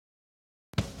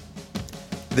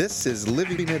This is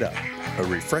Living It Up, a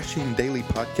refreshing daily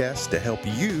podcast to help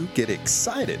you get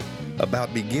excited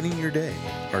about beginning your day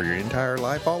or your entire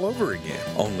life all over again.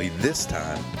 Only this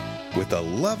time with a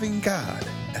loving God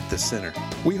at the center.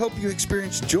 We hope you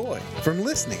experience joy from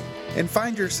listening and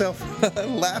find yourself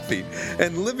laughing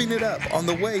and living it up on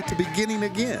the way to beginning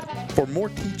again. For more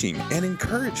teaching and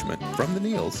encouragement from the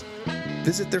Neils,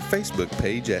 visit their Facebook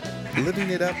page at Living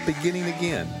It Up Beginning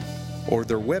Again or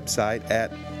their website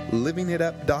at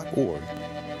livingitup.org.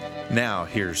 Now,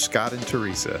 here's Scott and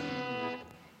Teresa.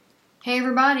 Hey,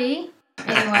 everybody.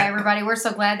 Anyway, everybody, we're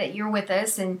so glad that you're with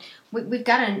us, and we've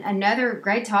got another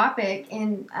great topic.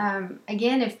 And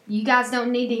again, if you guys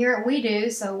don't need to hear it, we do.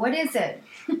 So what is it?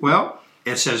 Well,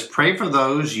 it says, pray for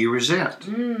those you resent.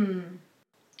 You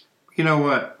know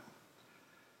what?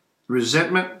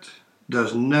 Resentment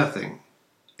does nothing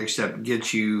except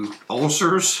get you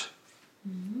ulcers.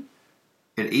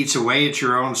 It eats away at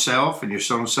your own self and your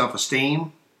own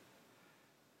self-esteem.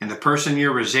 And the person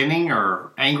you're resenting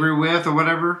or angry with or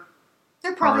whatever,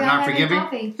 They're probably or not not forgiving,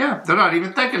 coffee. yeah, they're not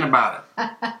even thinking about it.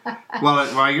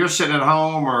 While you're sitting at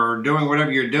home or doing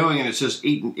whatever you're doing, and it's just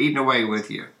eating away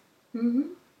with you.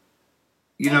 You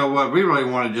know what? We really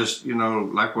want to just,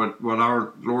 like what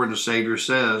our Lord and Savior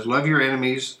says, love your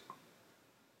enemies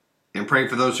and pray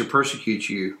for those who persecute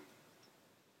you.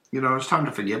 It's time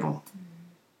to forgive them.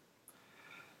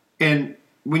 And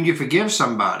when you forgive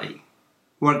somebody,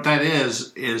 what that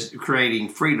is creating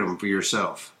freedom for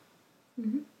yourself.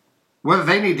 Whether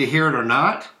they need to hear it or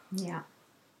not,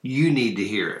 you need to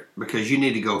hear it because you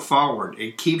need to go forward.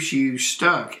 It keeps you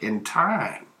stuck in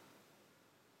time.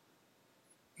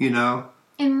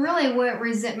 And really what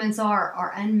resentments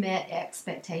are unmet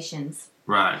expectations.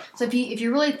 Right. So if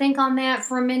you really think on that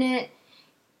for a minute,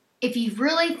 if you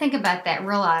really think about that,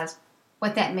 realize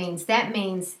what that means. That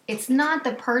means it's not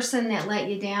the person that let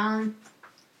you down,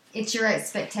 it's your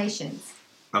expectations.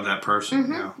 Of that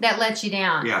person, that let you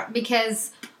down. Yeah.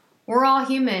 Because we're all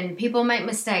human. People make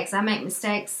mistakes. I make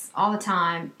mistakes all the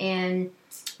time. And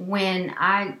when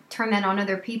I turn that on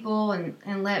other people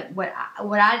and let what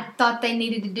I thought they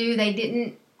needed to do, they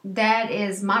didn't, that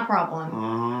is my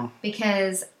problem.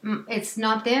 Because it's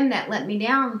not them that let me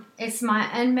down. It's my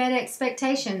unmet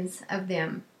expectations of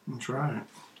them. That's right.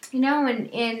 And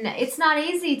it's not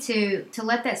easy to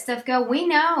let that stuff go. We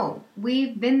know.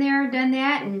 We've been there, done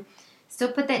that, and still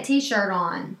put that t-shirt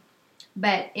on.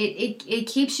 But it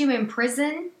keeps you in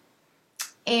prison.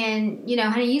 And,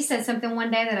 honey, you said something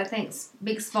one day that I think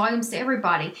speaks volumes to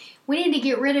everybody. We need to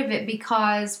get rid of it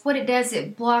because what it does,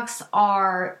 it blocks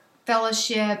our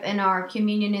fellowship and our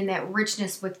communion and that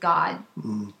richness with God.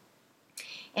 And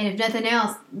if nothing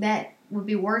else, that would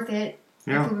be worth it.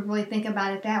 Yeah. If we would really think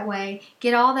about it that way.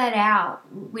 Get all that out.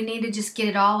 We need to just get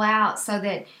it all out so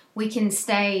that we can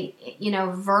stay,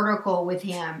 vertical with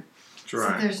Him. That's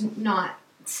right. So there's not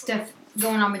stuff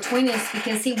going on between us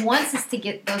because He wants us to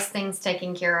get those things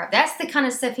taken care of. That's the kind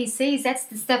of stuff He sees. That's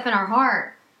the stuff in our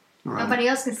heart. Right. Nobody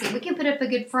else can see. We can put up a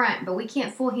good front, but we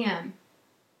can't fool Him.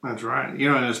 That's right.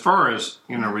 And as far as,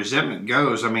 resentment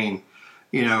goes, we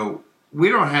don't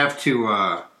have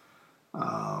to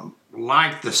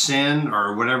like the sin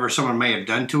or whatever someone may have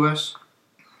done to us,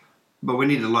 but we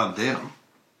need to love them.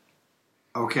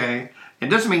 Okay? It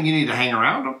doesn't mean you need to hang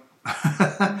around them.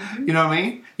 You know what I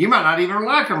mean? You might not even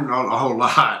like them a whole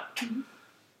lot,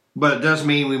 but it does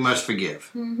mean we must forgive.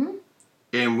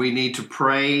 And we need to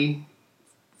pray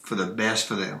for the best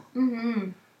for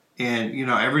them. And,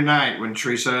 every night when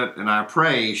Teresa and I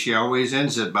pray, she always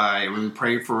ends it by, we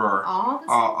pray for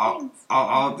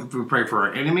we pray for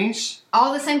our enemies.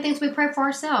 All the same things we pray for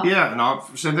ourselves. Yeah, and all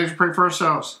the same things we pray for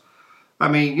ourselves.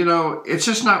 It's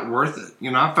just not worth it.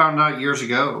 I found out years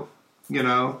ago,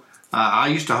 I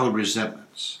used to hold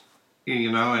resentments, and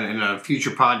in a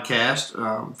future podcast,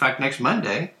 in fact, next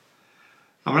Monday,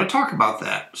 I'm going to talk about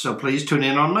that. So please tune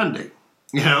in on Monday,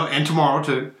 and tomorrow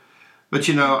too. But,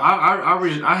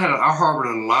 I harbored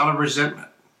a lot of resentment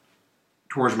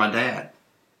towards my dad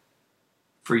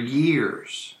for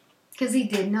years. Because he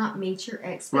did not meet your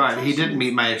expectations. Right, he didn't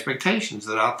meet my expectations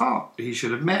that I thought he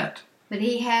should have met. But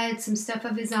he had some stuff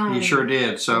of his own. He sure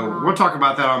did. So we'll talk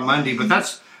about that on Monday.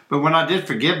 But when I did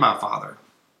forgive my father,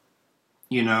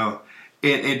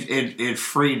 it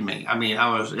freed me.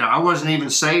 I wasn't even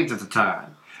saved at the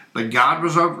time, but God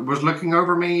was looking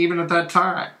over me even at that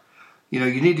time. You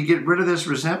need to get rid of this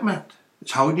resentment.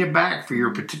 It's holding you back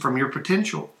from your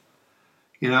potential.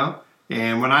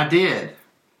 And when I did,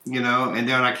 and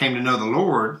then I came to know the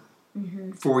Lord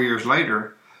 4 years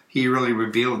later, He really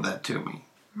revealed that to me.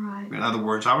 Right. In other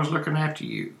words, I was looking after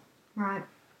you. Right.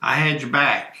 I had your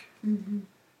back.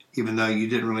 even though you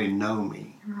didn't really know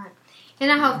me. Right.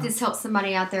 And I hope this helps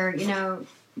somebody out there.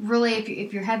 Really,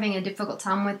 if you're having a difficult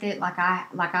time with it, like I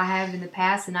have in the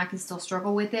past, and I can still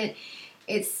struggle with it,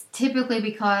 it's typically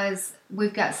because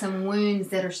we've got some wounds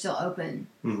that are still open,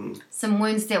 some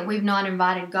wounds that we've not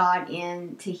invited God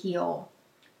in to heal,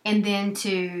 and then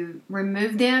to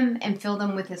remove them and fill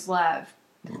them with His love.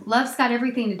 Love's got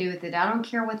everything to do with it. I don't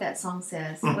care what that song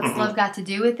says. What's love got to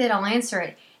do with it? I'll answer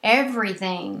it.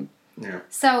 Everything. Yeah.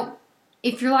 So,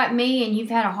 if you're like me and you've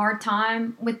had a hard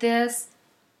time with this,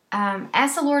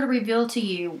 ask the Lord to reveal to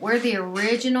you where the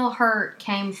original hurt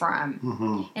came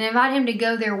from, and invite Him to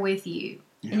go there with you,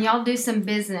 and y'all do some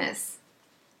business.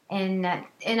 And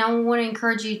I want to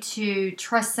encourage you to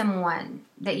trust someone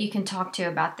that you can talk to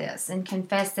about this and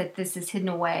confess that this is hidden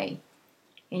away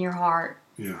in your heart.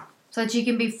 Yeah. So that you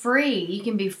can be free. You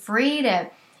can be free to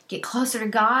get closer to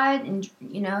God. And,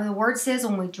 the Word says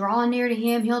when we draw near to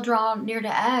Him, He'll draw near to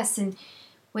us. And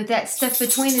with that stuff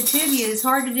between the two of you, it's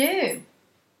hard to do.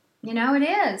 It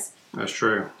is. That's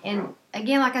true. And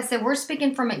again, like I said, we're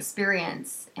speaking from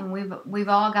experience. And we've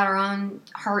all got our own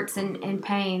hurts and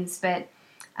pains. But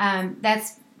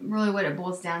that's really what it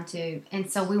boils down to. And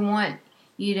so we want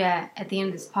you to, at the end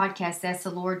of this podcast, ask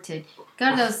the Lord to go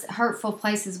to those hurtful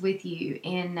places with you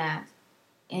and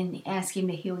ask Him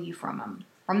to heal you from them,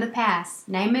 from the past.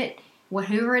 Name it,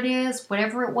 whoever it is,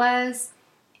 whatever it was,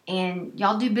 and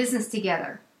y'all do business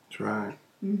together. That's right.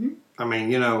 Mm-hmm. I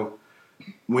mean,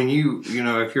 when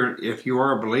if you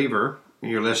are a believer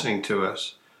and you're listening to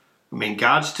us, I mean,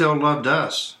 God still loved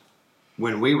us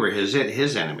when we were His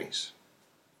enemies.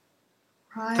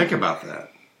 Right. Think about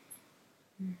that.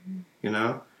 Mm-hmm.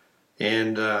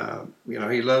 And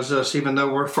He loves us even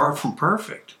though we're far from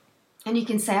perfect. And you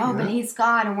can say, but He's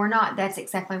God and we're not. That's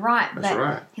exactly right. That's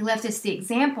right. He left us the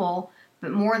example,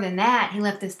 but more than that, He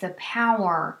left us the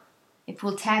power. If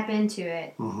we'll tap into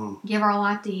it, give our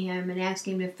life to Him and ask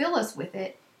Him to fill us with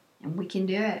it, and we can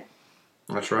do it.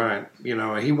 That's right.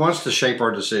 He wants to shape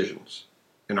our decisions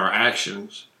and our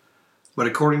actions, but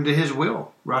according to His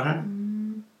will, right, honey?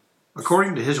 Mm-hmm.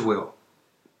 According to His will.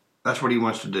 That's what He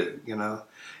wants to do,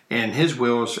 And His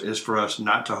will is for us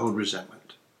not to hold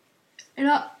resentment. And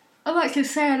I like to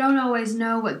say I don't always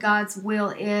know what God's will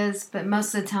is, but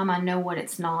most of the time I know what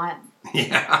it's not.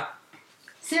 Yeah.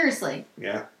 Seriously.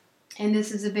 Yeah. And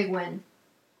this is a big one.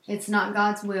 It's not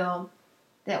God's will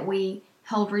that we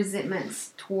hold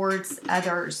resentments towards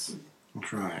others.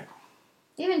 That's right.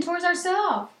 Even towards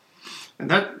ourselves. And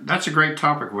that's a great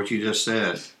topic, what you just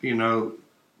said.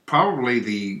 Probably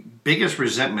the biggest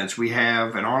resentments we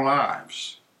have in our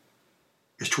lives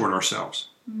is toward ourselves.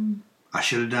 I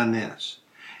should have done this.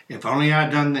 If only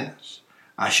I'd done this.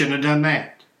 I shouldn't have done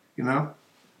that. You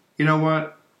know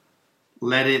what?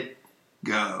 Let it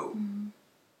go.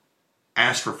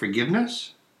 Ask for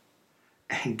forgiveness.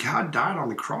 And God died on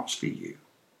the cross for you.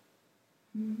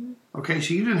 Okay,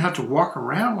 so you didn't have to walk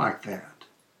around like that.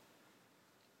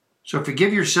 So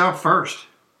forgive yourself first.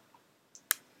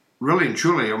 Really and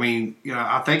truly, I mean,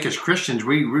 I think as Christians,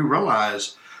 we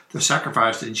realize the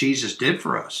sacrifice that Jesus did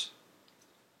for us.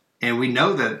 And we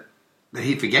know that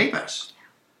He forgave us.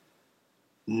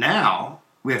 Now,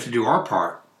 we have to do our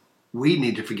part. We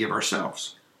need to forgive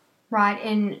ourselves. Right,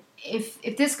 and if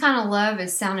this kind of love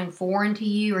is sounding foreign to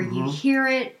you, or you hear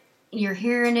it, you're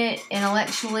hearing it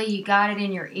intellectually, you got it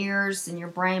in your ears and your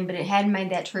brain, but it hadn't made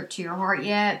that trip to your heart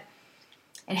yet,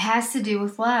 it has to do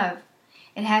with love.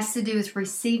 It has to do with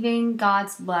receiving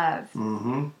God's love.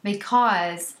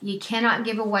 Because you cannot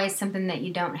give away something that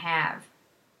you don't have.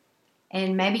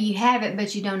 And maybe you have it,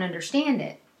 but you don't understand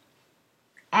it.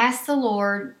 Ask the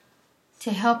Lord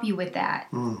to help you with that.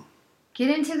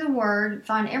 Get into the Word.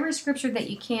 Find every scripture that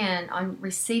you can on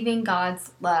receiving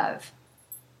God's love.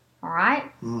 All right?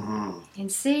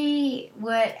 And see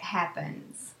what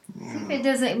happens. See if it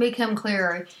doesn't become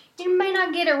clearer. You may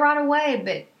not get it right away,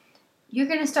 but you're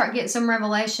going to start getting some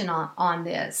revelation on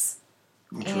this.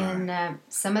 That's and right.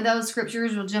 Some of those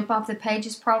scriptures will jump off the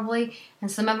pages probably,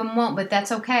 and some of them won't, but that's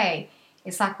okay.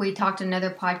 It's like we talked in another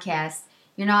podcast.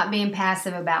 You're not being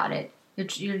passive about it.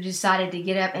 You're decided to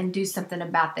get up and do something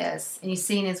about this. And you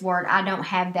see in His Word, I don't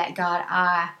have that, God.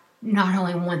 I not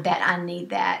only want that, I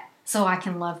need that so I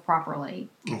can love properly.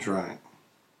 That's right.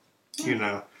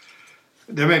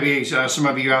 There may be some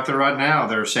of you out there right now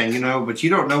that are saying, but you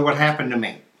don't know what happened to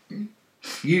me.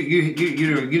 You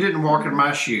didn't walk in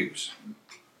my shoes.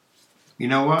 You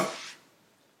know what?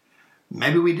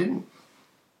 Maybe we didn't.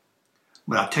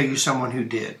 But I'll tell you someone who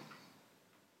did.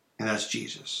 And that's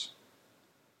Jesus.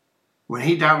 When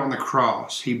He died on the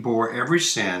cross, He bore every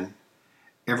sin,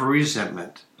 every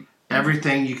resentment,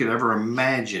 Everything you could ever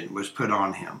imagine was put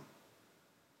on him.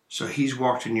 So he's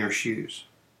walked in your shoes.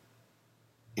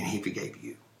 And he forgave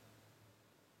you.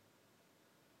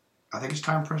 I think it's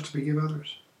time for us to forgive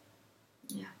others.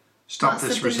 Yeah. Stop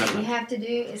this resentment. Something that you have to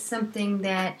do is something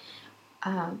that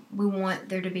we want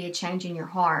there to be a change in your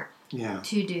heart to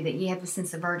do that. You have a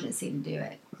sense of urgency to do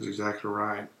it. That's exactly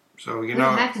right. So, you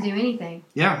don't have to do anything.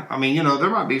 Yeah. I mean, there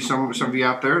might be some of you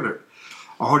out there that are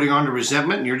holding on to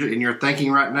resentment, and you're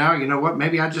thinking right now, you know what,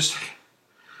 maybe I just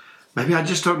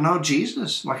don't know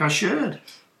Jesus like I should.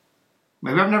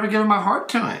 Maybe I've never given my heart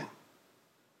to him.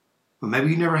 But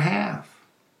maybe you never have.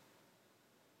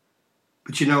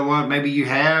 But you know what? Maybe you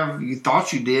have. You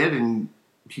thought you did, and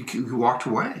you walked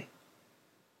away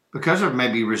because of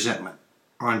maybe resentment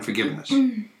or unforgiveness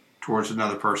towards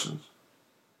another person.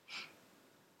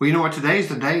 Well, you know what? Today's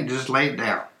the day to just lay it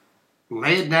down.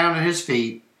 Lay it down at his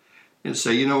feet and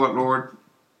say, you know what, Lord?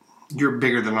 You're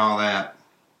bigger than all that.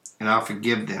 And I'll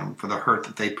forgive them for the hurt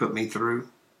that they put me through.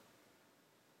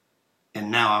 And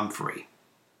now I'm free.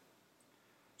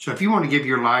 So if you want to give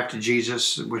your life to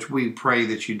Jesus, which we pray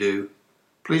that you do,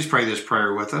 please pray this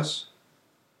prayer with us.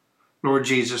 Lord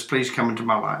Jesus, please come into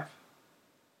my life.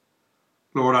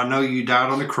 Lord, I know you died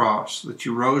on the cross, that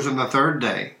you rose on the third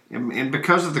day. And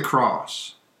because of the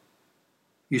cross,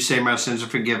 you say my sins are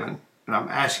forgiven. And I'm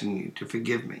asking you to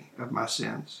forgive me of my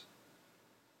sins.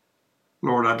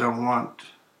 Lord, I don't want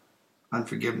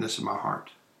unforgiveness in my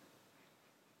heart.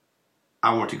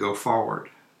 I want to go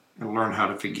forward and learn how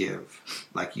to forgive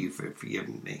like you've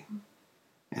forgiven me.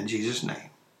 In Jesus' name,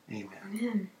 amen.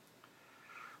 Amen.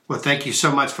 Well, thank you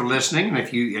so much for listening. And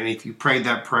if you prayed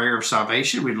that prayer of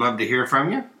salvation, we'd love to hear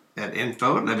from you at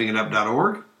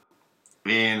info@livingitup.org.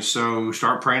 And so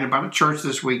start praying about a church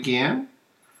this weekend.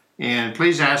 And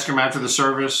please ask them after the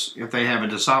service if they have a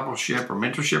discipleship or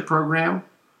mentorship program.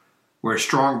 We're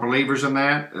strong believers in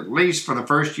that, at least for the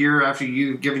first year after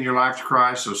you've given your life to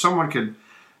Christ, so someone could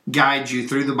guide you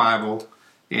through the Bible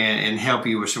and help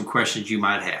you with some questions you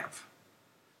might have.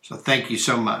 So thank you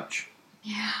so much.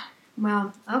 Yeah.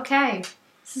 Well, okay.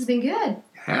 This has been good.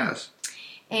 It has.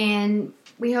 And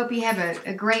we hope you have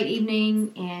a great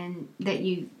evening and that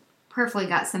you prayerfully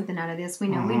got something out of this. We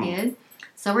know we did.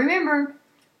 So remember,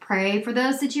 pray for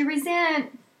those that you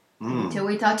resent. Until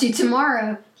we talk to you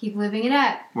tomorrow, keep living it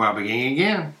up. Well, beginning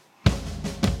again.